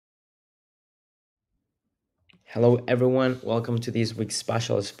Hello, everyone. Welcome to this week's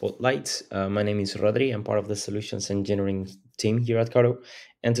Spatial Spotlights. My name is Rodri. I'm part of the Solutions Engineering team here at CARTO.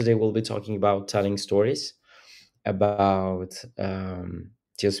 And today we'll be talking about telling stories about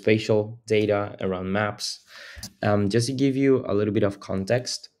geospatial data around maps. Just to give you a little bit of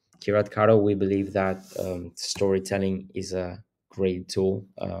context, here at CARTO, we believe that storytelling is a great tool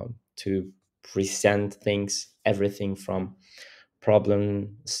to present things, everything from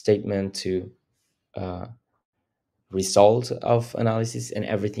problem statement to uh, result of analysis and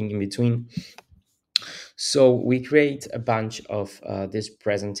everything in between. So we create a bunch of these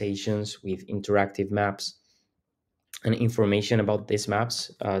presentations with interactive maps and information about these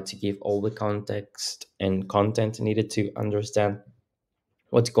maps to give all the context and content needed to understand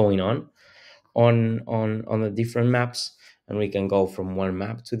what's going on the different maps, and we can go from one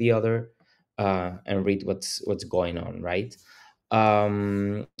map to the other and read what's going on, right?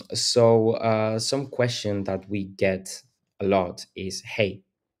 Some question that we get a lot is, hey,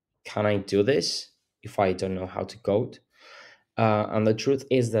 can I do this if I don't know how to code? And the truth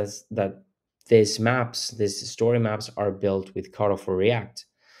is that these story maps are built with CARTO for React.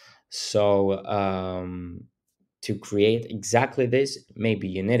 So to create exactly this, maybe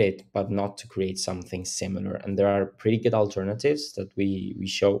you need it, but not to create something similar. And there are pretty good alternatives that we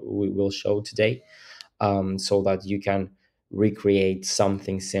will show today, so that you can recreate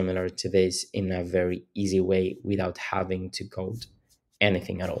something similar to this in a very easy way without having to code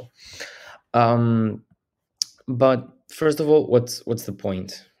anything at all. Um, but first of all, what's the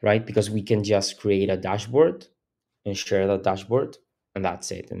point, right? Because we can just create a dashboard and share that dashboard, and that's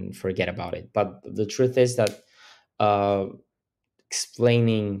it, and forget about it. But the truth is that uh,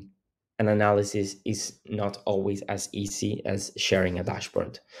 explaining an analysis is not always as easy as sharing a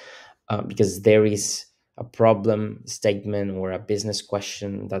dashboard, because there is a problem statement or a business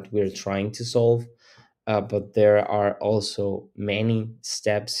question that we're trying to solve, but there are also many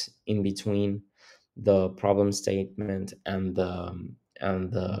steps in between the problem statement and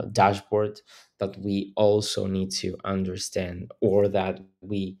the dashboard that we also need to understand, or that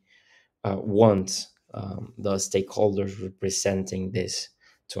we want the stakeholders representing this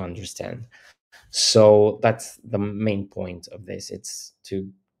to understand. So that's the main point of this. It's to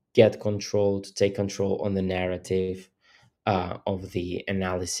get control, to take control on the narrative of the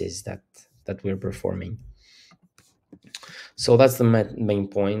analysis that we're performing. So that's the main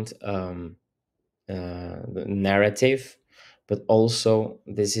point, the narrative. But also,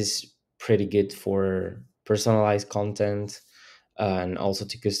 this is pretty good for personalized content, and also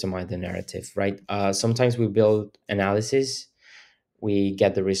to customize the narrative, right? Sometimes we build analysis, we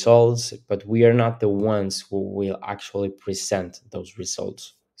get the results, but we are not the ones who will actually present those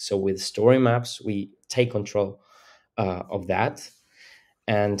results. So with story maps, we take control of that,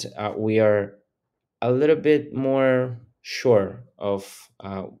 and we are a little bit more sure of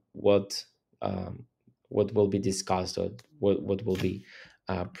um, what will be discussed, or what will be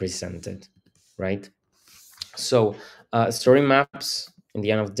presented, right? So story maps, in the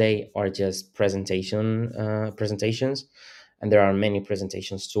end of the day, are just presentations, and there are many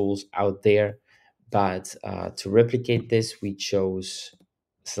presentations tools out there. But to replicate this, we chose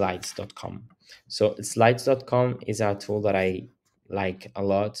slides.com. So slides.com is a tool that I like a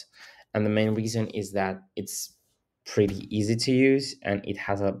lot, and the main reason is that it's pretty easy to use, and it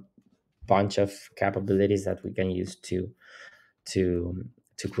has a bunch of capabilities that we can use to to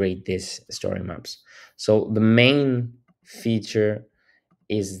create these story maps. So the main feature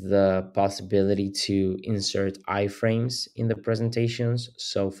is the possibility to insert iframes in the presentations.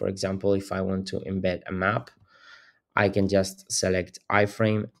 So for example, if I want to embed a map, I can just select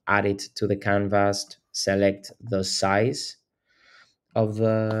iframe, add it to the canvas, select the size of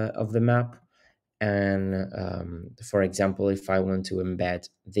the map, and for example, if I want to embed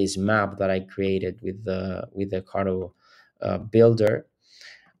this map that I created with the CARTO builder,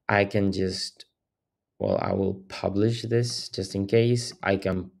 I can just, well, I will publish this just in case. I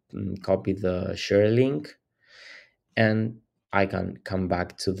can copy the share link, and I can come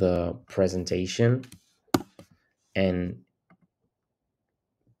back to the presentation, and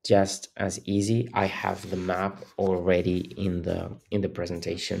just as easy, I have the map already in the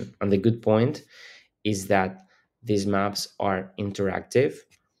presentation. And the good point is that these maps are interactive,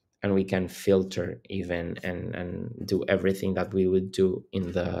 and we can filter even and do everything that we would do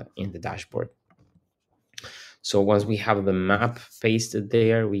in the dashboard. So once we have the map pasted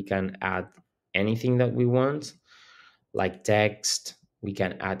there, we can add anything that we want, like text. We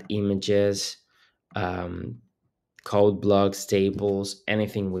can add images, um, code blocks, tables,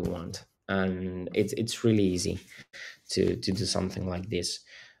 anything we want, and it's really easy to do something like this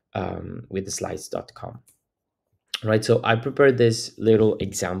with the slides.com. right? So I prepared this little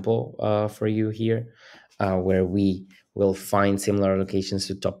example for you here, where we will find similar locations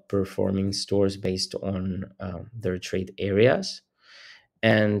to top performing stores based on their trade areas.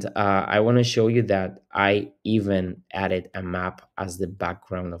 And I want to show you that I even added a map as the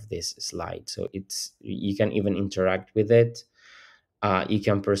background of this slide. So it's, you can even interact with it. You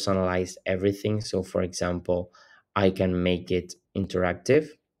can personalize everything. So for example, I can make it interactive,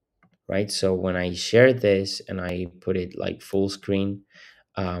 right? So when I share this and I put it like full screen,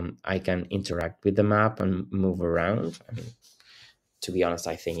 I can interact with the map and move around. And to be honest,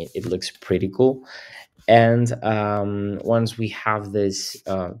 I think it looks pretty cool. And once we have this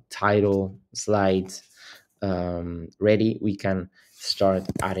title slide ready, we can start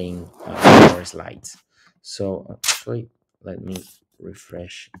adding more slides. So actually, let me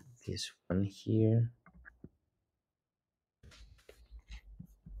refresh this one here.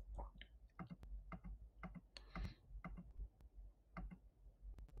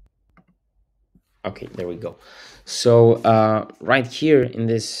 Okay, there we go. So right here in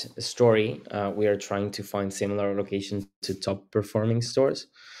this story, we are trying to find similar locations to top performing stores.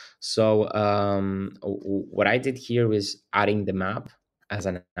 So what I did here was adding the map as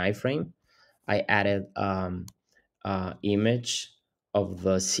an iframe. I added image of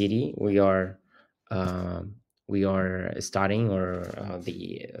the city um we are studying, or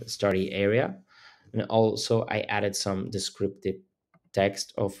the study area, and also I added some descriptive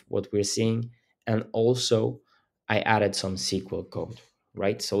text of what we're seeing, and also I added some SQL code,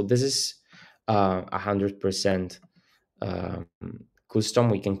 right? So this is 100% um, custom.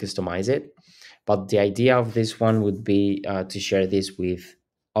 We can customize it, but the idea of this one would be to share this with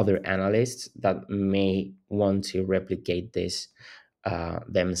other analysts that may want to replicate this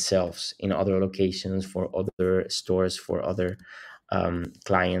themselves in other locations, for other stores, for other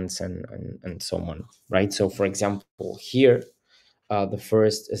clients, and so on, right? So for example, here the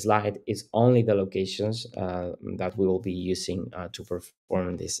first slide is only the locations that we will be using to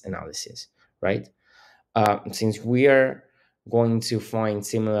perform this analysis, right? Since we are going to find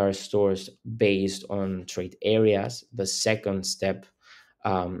similar stores based on trade areas, the second step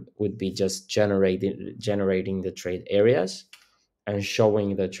would be just generating the trade areas and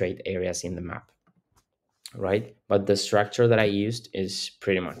showing the trade areas in the map, right? But the structure that I used is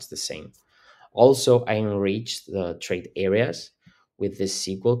pretty much the same. Also, I enriched the trade areas with this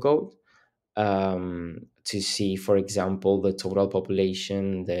SQL code to see, for example, the total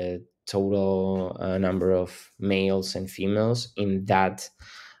population, the total number of males and females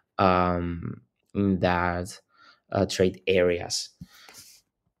um, in that trade areas,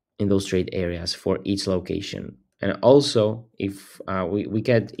 in those trade areas for each location. And also, if we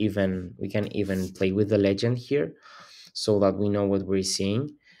can even play with the legend here, so that we know what we're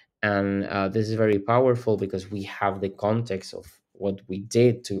seeing. And this is very powerful because we have the context of what we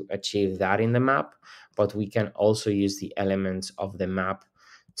did to achieve that in the map, but we can also use the elements of the map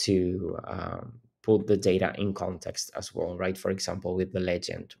to put the data in context as well, right? For example, with the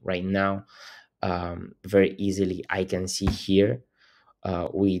legend right now, very easily I can see here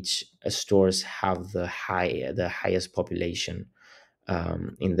which stores have the highest population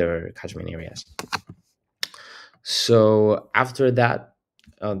in their catchment areas. So after that,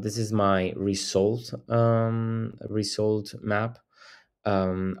 this is my result map.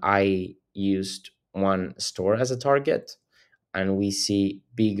 I used one store as a target, and we see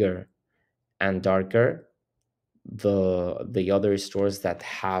bigger and darker the other stores that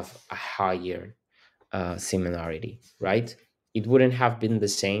have a higher similarity, right? It wouldn't have been the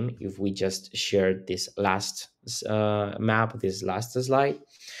same if we just shared this last map, this last slide,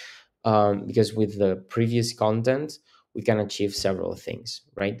 because with the previous content, we can achieve several things,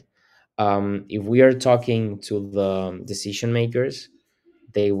 right? If we are talking to the decision makers,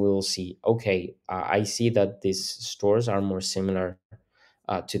 they will see, okay, I see that these stores are more similar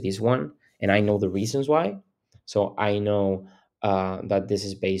to this one, and I know the reasons why. So I know that this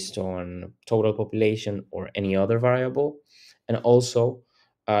is based on total population or any other variable. And also,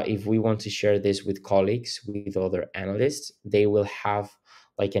 if we want to share this with colleagues, with other analysts, they will have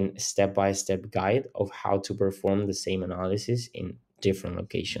like a step-by-step guide of how to perform the same analysis in different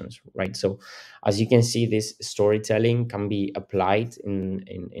locations, right? So as you can see, this storytelling can be applied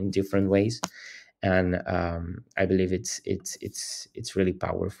in different ways, and I believe it's really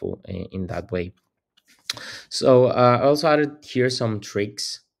powerful in that way. So I also added here some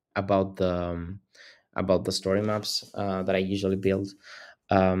tricks about the story maps that I usually build.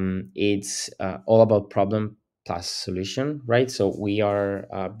 It's all about problem plus solution, right? So we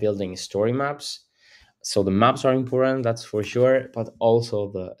are building story maps. So the maps are important, that's for sure, but also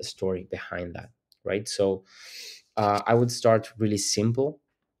the story behind that, right? So I would start really simple,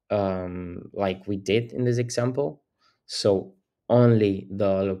 like we did in this example. So only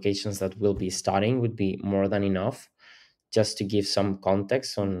the locations that will be starting would be more than enough, just to give some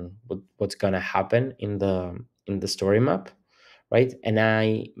context on what's gonna happen in the story map, right? And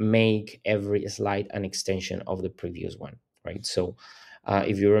I make every slide an extension of the previous one, right? So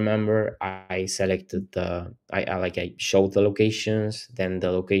if you remember, I selected I showed the locations, then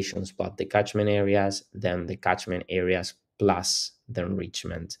the locations plus the catchment areas, then the catchment areas plus the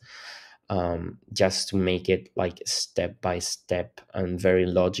enrichment, just to make it like step by step and very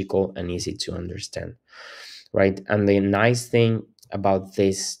logical and easy to understand, right? And the nice thing about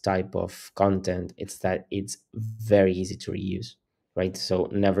this type of content is that it's very easy to reuse, right? So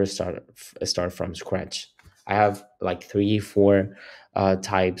never start from scratch. I have like 3 4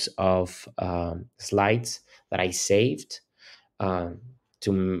 types of slides that I saved, um,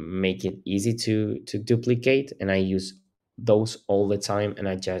 to make it easy to duplicate, and I use those all the time, and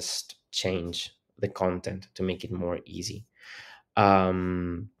I just change the content to make it more easy.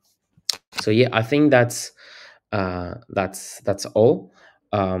 um, so yeah, I think that's all.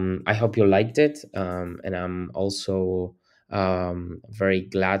 I hope you liked it, and I'm also very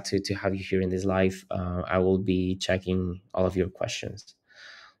glad to have you here in this live. I will be checking all of your questions.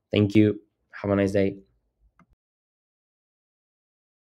 Thank you. Have a nice day.